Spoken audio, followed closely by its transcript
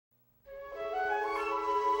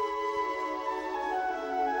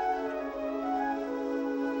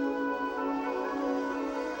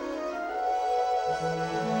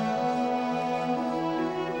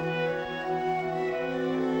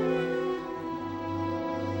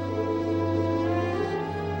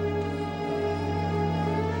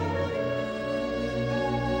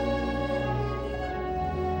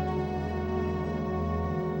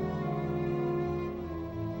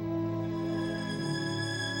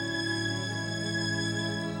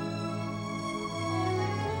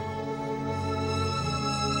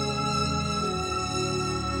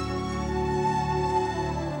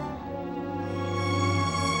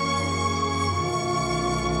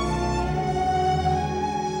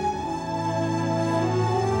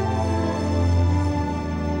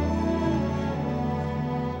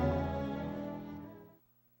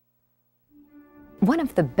One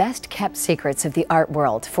of the best-kept secrets of the art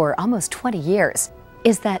world for almost 20 years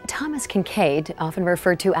is that Thomas Kinkade, often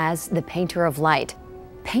referred to as the painter of light,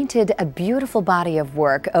 painted a beautiful body of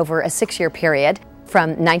work over a 6-year period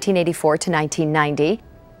from 1984 to 1990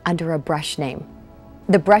 under a brush name.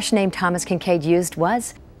 The brush name Thomas Kinkade used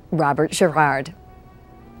was Robert Girrard.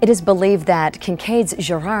 It is believed that Kinkade's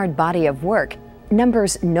Girrard body of work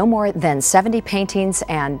numbers no more than 70 paintings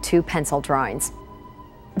and 2 pencil drawings.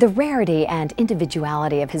 The rarity and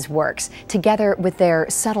individuality of his works, together with their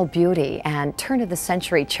subtle beauty and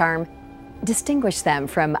turn-of-the-century charm, distinguish them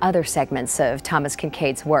from other segments of Thomas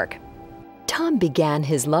Kinkade's work. Tom began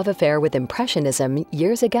his love affair with Impressionism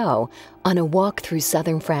years ago on a walk through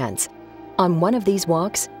southern France. On one of these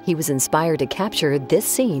walks, he was inspired to capture this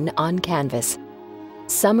scene on canvas.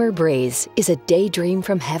 Summer breeze is a daydream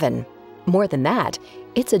from heaven. More than that,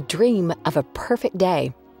 it's a dream of a perfect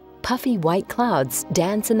day. Puffy white clouds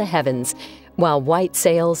dance in the heavens, while white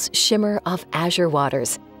sails shimmer off azure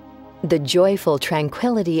waters. The joyful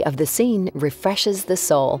tranquility of the scene refreshes the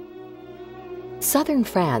soul. Southern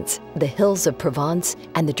France, the hills of Provence,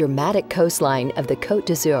 and the dramatic coastline of the Côte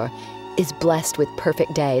d'Azur is blessed with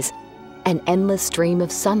perfect days. An endless stream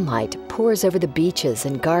of sunlight pours over the beaches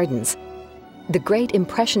and gardens. The great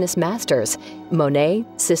Impressionist masters, Monet,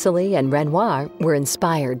 Sicily, and Renoir, were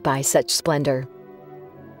inspired by such splendor.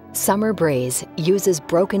 Summer breeze uses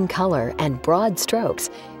broken color and broad strokes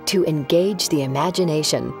to engage the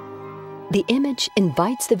imagination. The image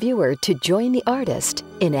invites the viewer to join the artist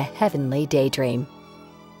in a heavenly daydream.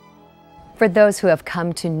 For those who have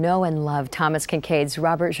come to know and love Thomas Kinkade's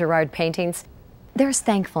Robert Girrard paintings, there's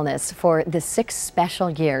thankfulness for the 6 special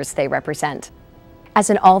years they represent. As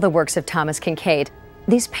in all the works of Thomas Kinkade,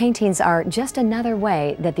 these paintings are just another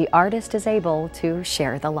way that the artist is able to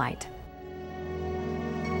share the light.